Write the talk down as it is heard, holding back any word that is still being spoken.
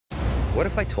What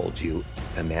if I told you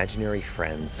imaginary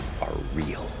friends are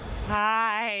real?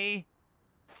 Hi.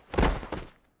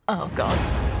 Oh, God.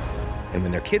 And when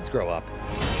their kids grow up,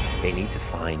 they need to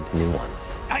find new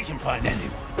ones. I can find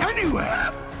anyone.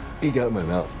 Anywhere. He got in my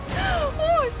mouth. Oh,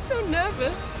 I'm so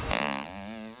nervous.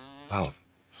 Wow,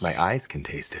 my eyes can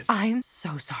taste it. I'm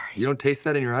so sorry. You don't taste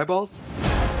that in your eyeballs?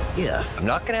 If. I'm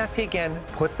not gonna ask you again.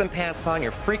 Put some pants on.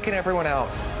 You're freaking everyone out.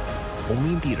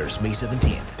 Only in theaters May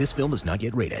 17th. This film is not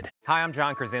yet rated. Hi, I'm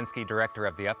John Krasinski, director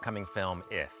of the upcoming film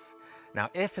If. Now,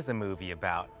 If is a movie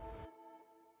about...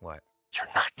 What? You're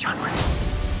not John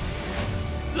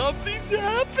Krasinski. Something's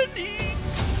happening.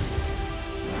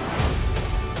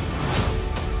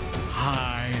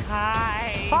 Hi.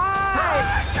 Hi.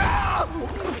 Hi.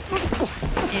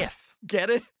 If. Get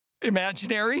it?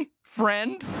 Imaginary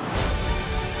friend?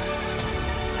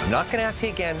 I'm not gonna ask you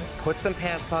again. Put some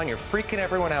pants on. You're freaking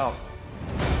everyone out.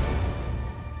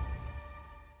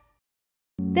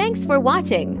 Thanks for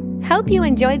watching. Hope you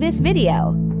enjoy this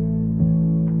video.